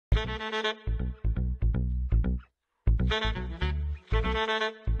Hello,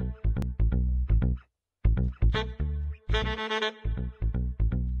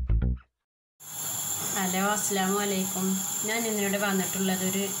 അസ്സലാമു അലൈക്കും. ഞാൻ ഇന്നിവിടെ വന്നിട്ടുള്ളത്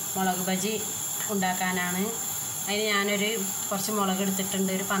ഒരു മുളക് ബജി ഉണ്ടാക്കാനാണ്. അതിന് ഞാനൊരു കുറച്ച് മുളക്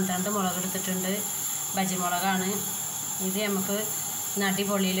എടുത്തിട്ടുണ്ട്, ഒരു 12 മുളക് എടുത്തിട്ടുണ്ട്. ബജി മുളകാണ് ഇത്. നമുക്ക്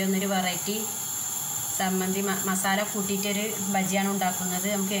അടിപൊളിയിലൊന്നൊരു വെറൈറ്റി ചമ്മന്തി മസാല കൂട്ടിയിട്ടൊരു ബജിയാണ് ഉണ്ടാക്കുന്നത്.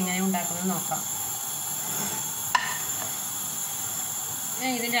 നമുക്ക് എങ്ങനെ ഉണ്ടാക്കുന്നത് നോക്കാം.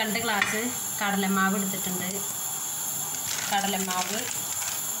 ഇത് 2 ഗ്ലാസ് കടലമാവ് എടുത്തിട്ടുണ്ട്. കടലമാവ്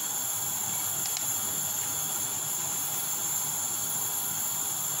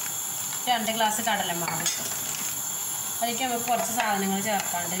 2 ഗ്ലാസ് കടലമാവ്. അതിലേക്ക് നമുക്ക് കുറച്ച് സാധനങ്ങൾ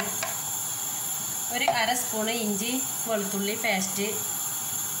ചേർക്കാണ്ട്, ഒരു 1/2 സ്പൂണ് ഇഞ്ചി വെളുത്തുള്ളി പേസ്റ്റ്,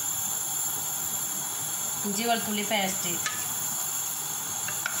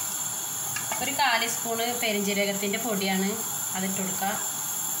 ഒരു 1/4 സ്പൂണ് പെരിഞ്ജീരകത്തിൻ്റെ പൊടിയാണ്, അതിട്ട് കൊടുക്കുക.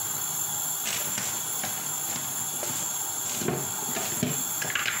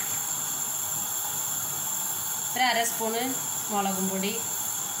 ഒരു 1/2 സ്പൂണ് മുളകും പൊടി,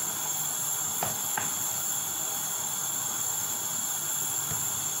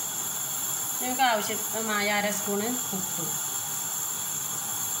 നമുക്ക് ആവശ്യമായ 1/2 സ്പൂണ് ഉപ്പ്.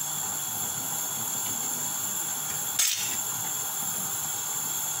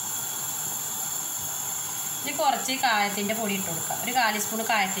 ഇനി കുറച്ച് കായത്തിൻ്റെ പൊടി ഇട്ട് കൊടുക്കുക, ഒരു 1/4 സ്പൂണ്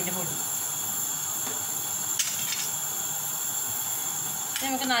കായത്തിൻ്റെ പൊടി.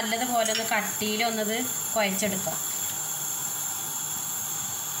 നമുക്ക് നല്ലതുപോലെ ഒന്ന് കട്ടിയിലൊന്നത് കുഴച്ചെടുക്കാം.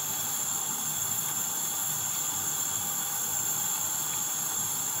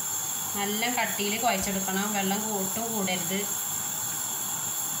 നല്ല കട്ടിയിൽ കുഴച്ചെടുക്കണം, വെള്ളം ഒട്ടും കൂടരുത്.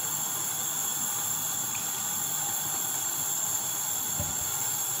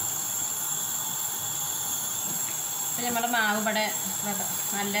 അപ്പം നമ്മുടെ മാവ് ഇവിടെ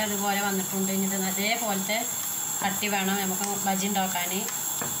നല്ല ഇതുപോലെ വന്നിട്ടുണ്ട്. ഇനി അതേപോലത്തെ കട്ടി വേണം നമുക്ക് ബജി ഉണ്ടാക്കാൻ.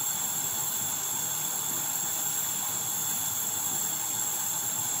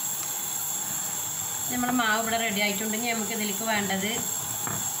 നമ്മുടെ മാവ് ഇവിടെ റെഡി ആയിട്ടുണ്ടെങ്കിൽ നമുക്ക് ഇതിലേക്ക് വേണ്ടത്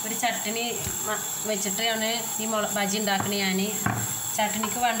ഒരു ചട്ടണി വെച്ചിട്ടാണ് ഈ ബജി ഉണ്ടാക്കുന്നത്. ഞാൻ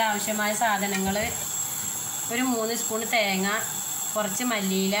ചട്ടണിക്ക് വേണ്ട ആവശ്യമായ സാധനങ്ങൾ: ഒരു 3 സ്പൂൺ തേങ്ങ, കുറച്ച്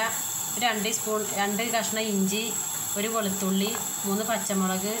മല്ലിയില, ഒരു 2 കഷ്ണം ഇഞ്ചി, ഒരു വെളുത്തുള്ളി, 3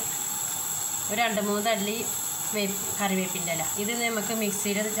 പച്ചമുളക്, ഒരു 2-3 തള്ളി കറിവേപ്പിൻ്റെ ഇല. ഇത് നമുക്ക്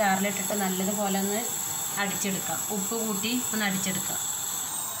മിക്സിയിൽ ജാറിലിട്ടിട്ട് നല്ലതുപോലെ ഒന്ന് അടിച്ചെടുക്കാം. ഉപ്പ് കൂട്ടി ഒന്ന് അടിച്ചെടുക്കാം.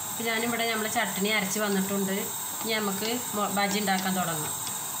 അപ്പോൾ ഞാനിവിടെ നമ്മൾ ചട്ടണി അരച്ച് വന്നിട്ടുണ്ട്. ഇനി നമുക്ക് ബജി ഉണ്ടാക്കാൻ തുടങ്ങാം.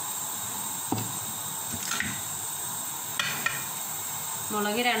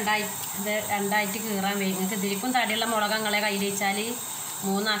 മുളക് രണ്ടായിട്ട് കീറാൻ വയ്ക്കും. നിങ്ങൾക്ക് ഇതിലേക്കും തടിയുള്ള മുളക് നിങ്ങളെ കയ്യിൽ വെച്ചാൽ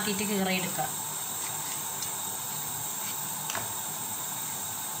 3 ആക്കിയിട്ട് കീറിയെടുക്കാം.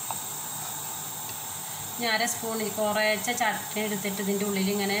 ഇനി 1/2 സ്പൂൺ കുറേശ്ശെ ചട്ടണി എടുത്തിട്ട് ഇതിൻ്റെ ഉള്ളിൽ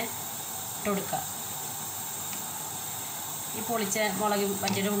ഇങ്ങനെ ഇട്ട് കൊടുക്കുക. ഈ പൊളിച്ച മുളക്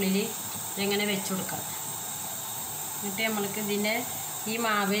ബജിയുടെ ഉള്ളിൽ ഇങ്ങനെ വെച്ച് കൊടുക്കുക. എന്നിട്ട് നമ്മൾക്ക് ഇതിൻ്റെ ഈ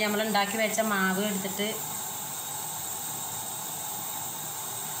മാവ്, നമ്മൾ ഉണ്ടാക്കി വെച്ച മാവ് എടുത്തിട്ട്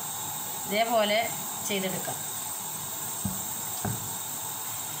ഇതേപോലെ ചെയ്തെടുക്കാം.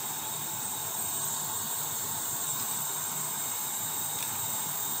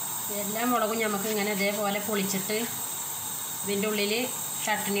 എല്ലാ മുളകും നമുക്ക് ഇങ്ങനെ ഇതേപോലെ പൊളിച്ചിട്ട് ഇതിൻ്റെ ഉള്ളിൽ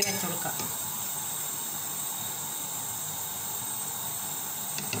ചട്ടണി വെച്ച് കൊടുക്കാം.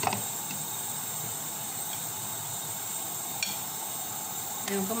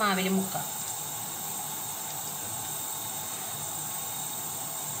 നമുക്ക് മാവിൽ മുക്കാം.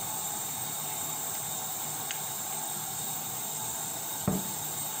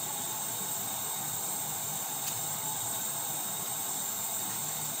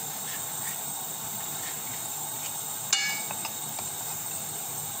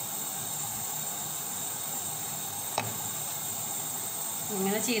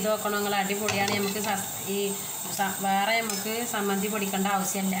 ഇങ്ങനെ ചെയ്ത് നോക്കണം നിങ്ങൾ. അടിപൊളിയാണ്. നമുക്ക് ഈ വേറെ നമുക്ക് ചമ്മന്തി പൊടിക്കേണ്ട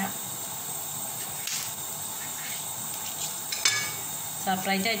ആവശ്യമില്ല.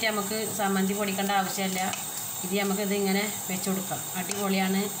 സെപ്പറേറ്റ് ആയിട്ട് നമുക്ക് ചമ്മന്തി പൊടിക്കേണ്ട ആവശ്യമില്ല. ഇത് നമുക്കിത് ഇങ്ങനെ വെച്ച് കൊടുക്കാം.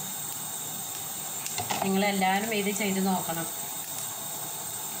 അടിപൊളിയാണ്. നിങ്ങളെല്ലാവരും ഇത് ചെയ്ത് നോക്കണം.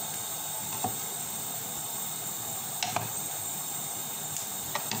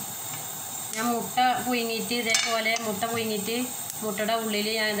 ഞാൻ മുട്ട പുഴുങ്ങിയിട്ട് ഇതേപോലെ മുട്ടയുടെ ഉള്ളിൽ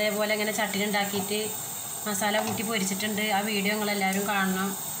ഞാൻ ഇതേപോലെ ഇങ്ങനെ ചട്ടിനി ഉണ്ടാക്കിയിട്ട് മസാല കൂട്ടി പൊരിച്ചിട്ടുണ്ട്. ആ വീഡിയോ നിങ്ങളെല്ലാവരും കാണണം.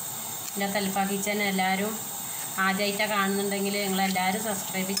 എൻ്റെ തൽഫ കിച്ചൻ എല്ലാവരും ആദ്യമായിട്ടാണ് കാണുന്നുണ്ടെങ്കിൽ നിങ്ങളെല്ലാവരും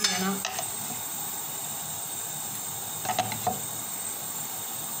സബ്സ്ക്രൈബ് ചെയ്യണം.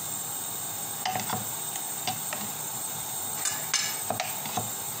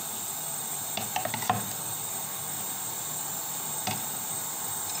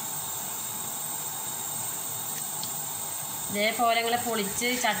 ഇതേപോലെ നിങ്ങൾ പൊളിച്ച്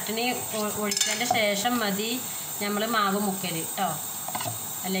ചട്നി ഒഴിച്ചതിൻ്റെ ശേഷം മതി നമ്മൾ മാവ് മുക്കൽ കേട്ടോ.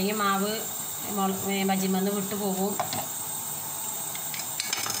 അല്ലെങ്കിൽ മാവ് ബജിമന്ന് വിട്ടു പോകും.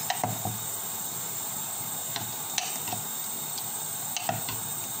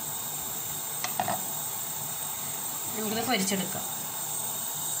 നമുക്കിത് പൊരിച്ചെടുക്കാം.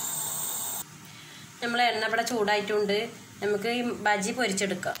 നമ്മൾ എണ്ണ ഇവിടെ ചൂടായിട്ടുണ്ട്. നമുക്ക് ഈ ബജി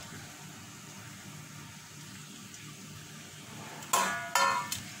പൊരിച്ചെടുക്കാം.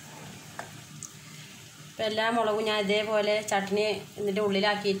 ഇപ്പോൾ എല്ലാ മുളകും ഞാൻ ഇതേപോലെ ചട്നി ഇതിൻ്റെ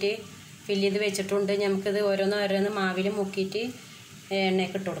ഉള്ളിലാക്കിയിട്ട് ഫില്ല് ചെയ്ത് വെച്ചിട്ടുണ്ട്. നമുക്കിത് ഓരോന്ന് മാവിൽ മുക്കിയിട്ട്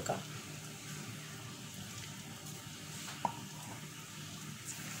എണ്ണയ്ക്ക് ഇട്ട് കൊടുക്കാം.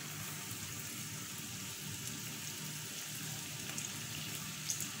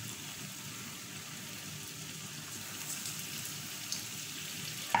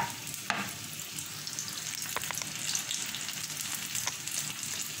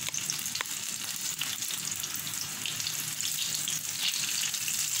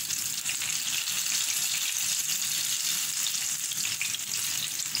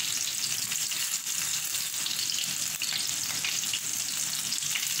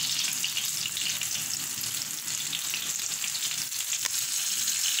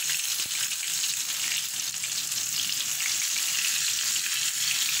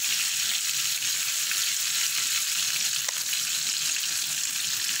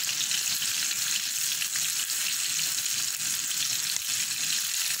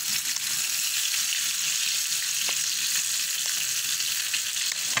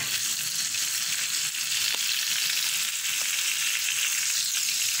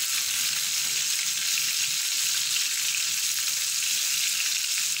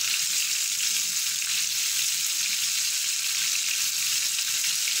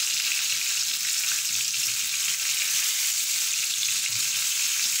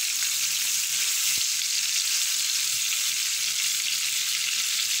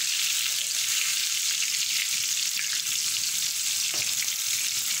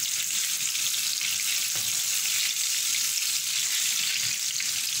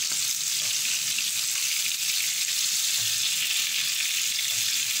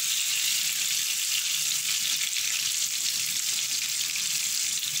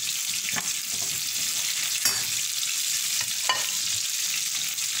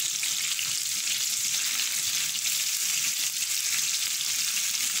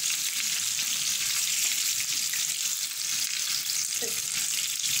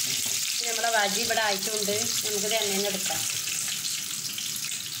 നമ്മുടെ ബജി ഇവിടെ ആയിട്ടുണ്ട്. നമുക്കിത് എണ്ണയിൽ നിന്ന് എടുക്കാം.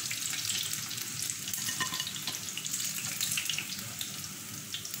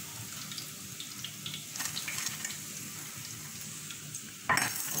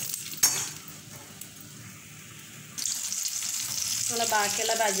 നമ്മുടെ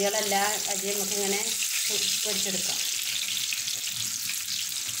ബാക്കിയുള്ള ബജികളെല്ലാം നമുക്കിങ്ങനെ പൊരിച്ചെടുക്കാം.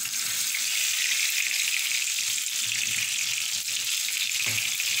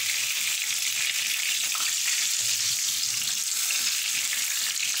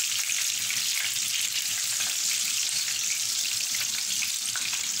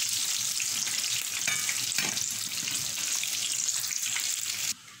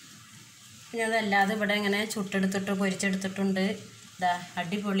 പിന്നെ അതല്ലാതെ ഇവിടെ ഇങ്ങനെ ചുട്ടെടുത്തിട്ട് പൊരിച്ചെടുത്തിട്ടുണ്ട്. ഇതാ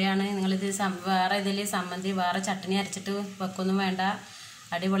അടിപൊളിയാണ്. നിങ്ങളിത് വേറെ ഇതിൽ സമ്മന്തി വേറെ ചട്നി അരച്ചിട്ട് വെക്കൊന്നും വേണ്ട.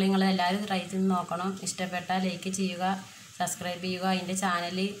 അടിപൊളി. നിങ്ങളെല്ലാവരും ട്രൈ ചെയ്ത് നോക്കണം. ഇഷ്ടപ്പെട്ടാൽ ലൈക്ക് ചെയ്യുക, സബ്സ്ക്രൈബ് ചെയ്യുക. എൻ്റെ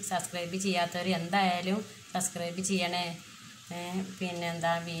ചാനൽ സബ്സ്ക്രൈബ് ചെയ്യാത്തവർ എന്തായാലും സബ്സ്ക്രൈബ് ചെയ്യണേ. പിന്നെ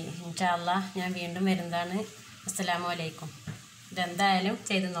എന്താ ഇൻഷാ അല്ലാഹ് ഞാൻ വീണ്ടും വരുന്നതാണ്. അസ്സലാമു അലൈക്കും. ഇതെന്തായാലും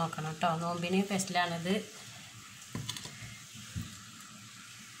ചെയ്ത് നോക്കണം കേട്ടോ. നോമ്പിന് സ്പെഷ്യലാണിത്.